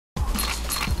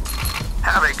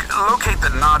Havoc, locate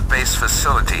the Nod base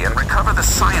facility and recover the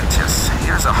scientists.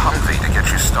 Here's a Humvee to get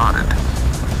you started.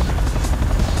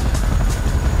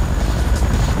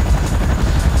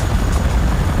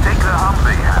 Take the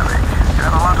Humvee, Havoc. You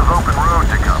have a lot of open road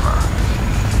to cover.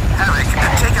 Havoc,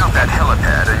 take out that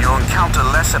helipad and you'll encounter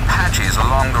less Apaches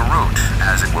along the route,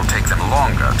 as it will take them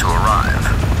longer to arrive.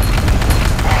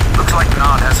 Looks like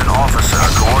Nod has an officer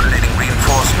coordinating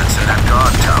reinforcements in that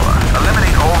guard tower.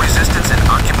 Eliminate all resistance and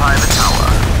occupy the tower.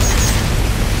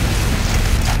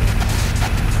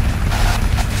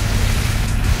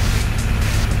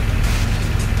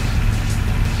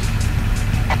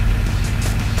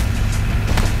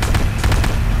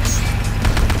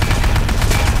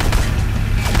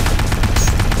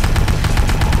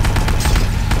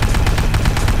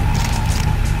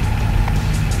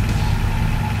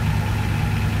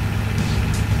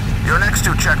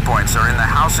 Two checkpoints are in the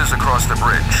houses across the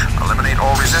bridge. Eliminate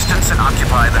all resistance and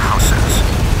occupy the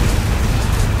houses.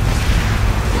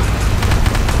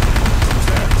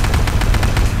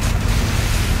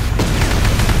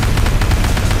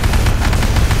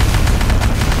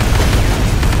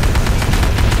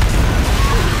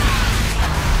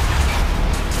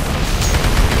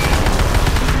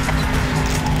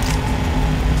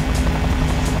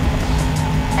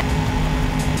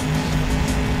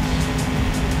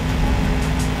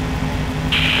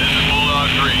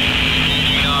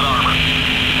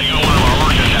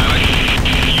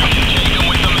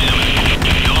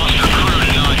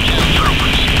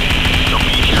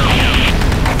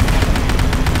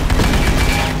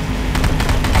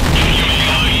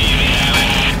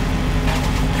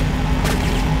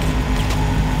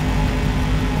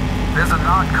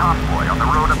 Convoy on the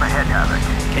road up ahead, Havoc.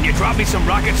 Can you drop me some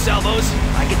rocket salvos?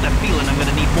 I get the feeling I'm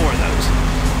gonna need more of those.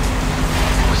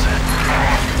 What's that?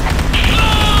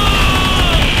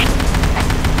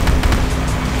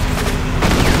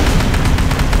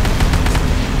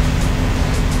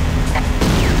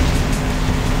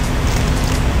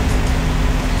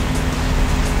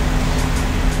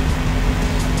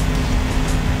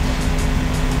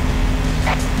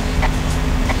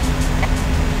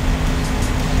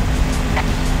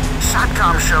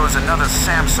 SATCOM shows another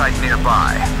SAM site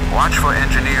nearby. Watch for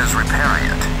engineers repairing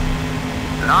it.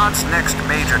 Nod's next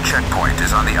major checkpoint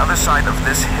is on the other side of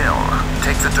this hill.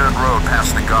 Take the dirt road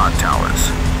past the guard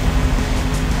towers.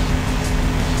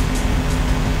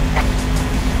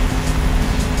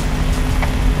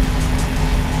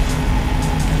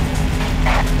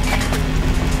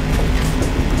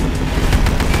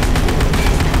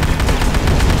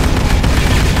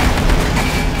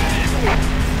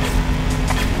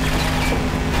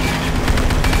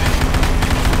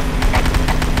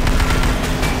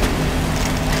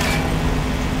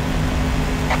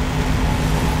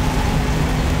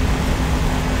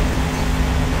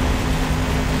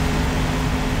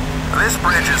 This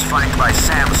bridge is flanked by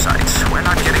SAM sites. We're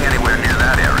not getting anywhere near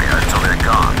that area until they're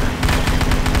gone.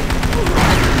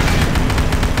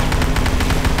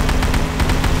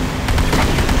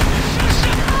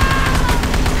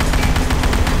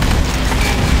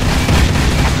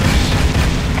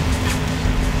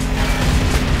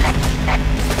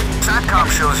 SATCOM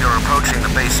shows you're approaching the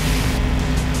base.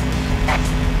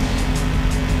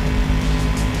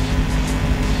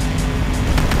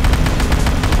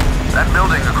 That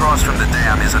building across from the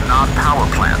dam is a Nod power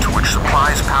plant, which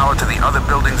supplies power to the other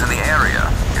buildings in the area.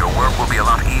 Your work will be a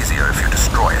lot easier if you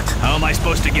destroy it. How am I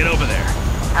supposed to get over there?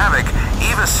 Havoc,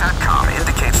 EVA SATCOM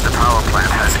indicates the power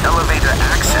plant has elevator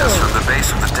access from the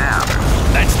base of the dam.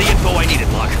 That's the info I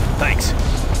needed, Locke. Thanks.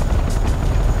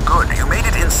 Good, you made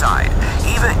it inside.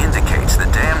 EVA indicates the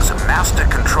dam's master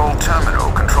control terminal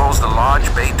controls the large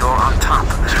bay door on top.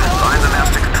 Find the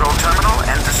master control terminal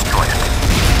and destroy it.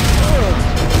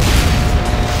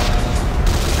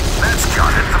 That's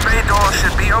got it. The bay door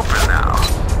should be open now.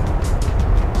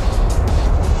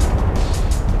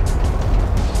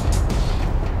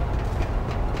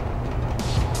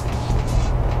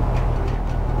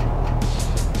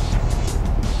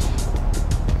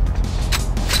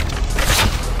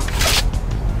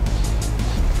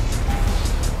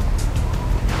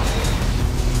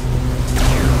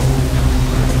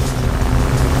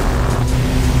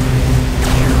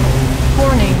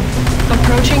 Warning.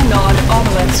 Approaching Nod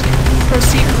obelisk.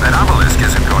 Proceed. That obelisk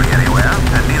isn't going anywhere,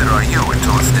 and neither are you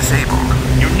until it's disabled.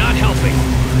 You're not helping.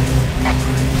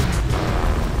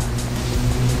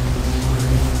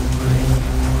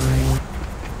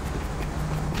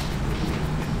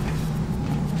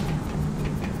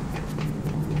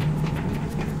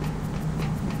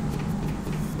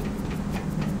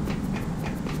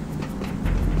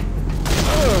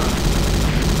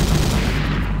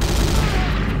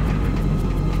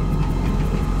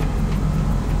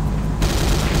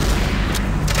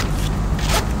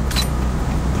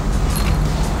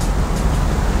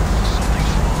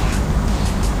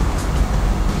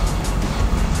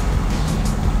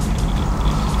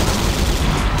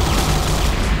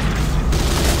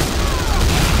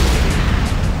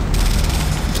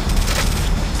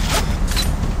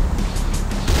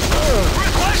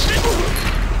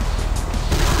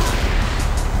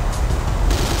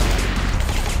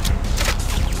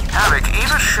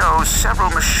 shows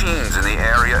several machines in the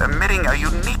area emitting a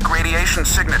unique radiation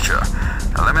signature.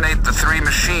 Eliminate the 3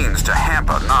 machines to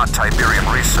hamper non-Tiberium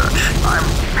research. I'm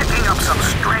picking up some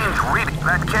strange reading.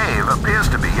 That cave appears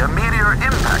to be a meteor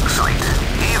impact site.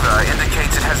 Eva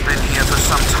indicates it has been here for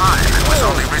some time and was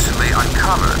only recently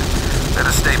uncovered.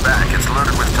 Better stay back, it's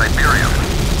loaded with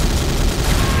Tiberium.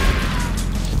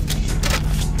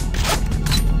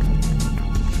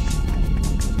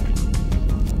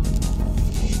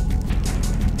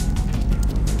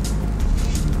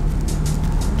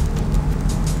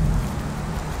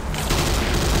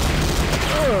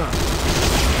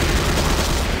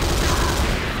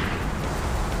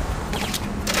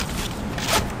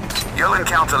 You'll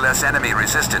encounter less enemy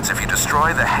resistance if you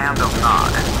destroy the Hand of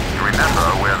Nod. You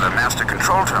remember where the Master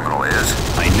Control Terminal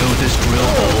is? I know this drill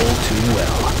all too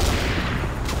well.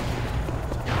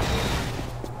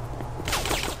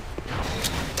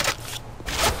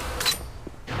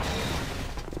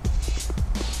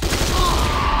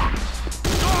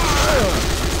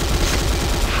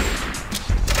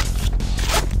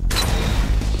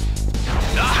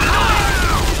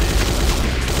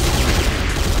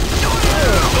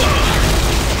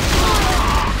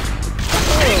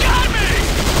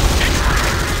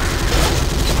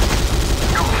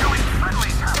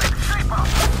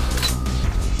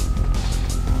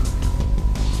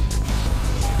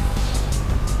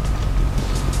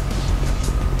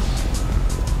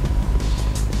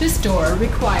 This door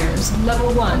requires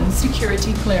level 1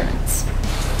 security clearance.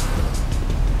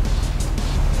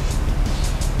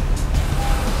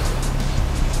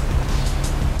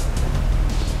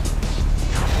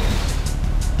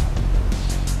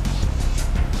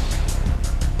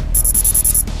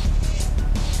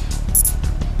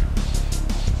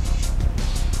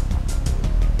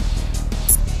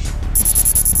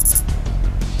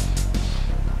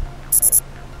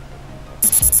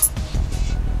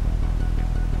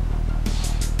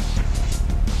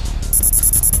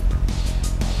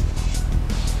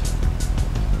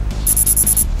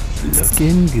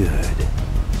 Looking good.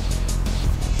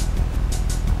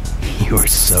 You're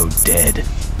so dead.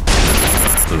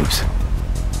 Oops.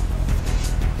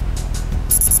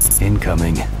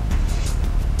 Incoming. You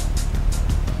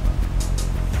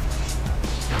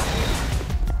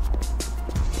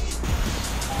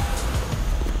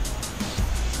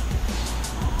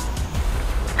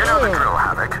know the drill,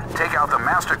 Havoc. Take out the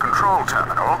Master Control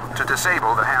Terminal to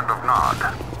disable the Hand of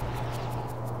Nod.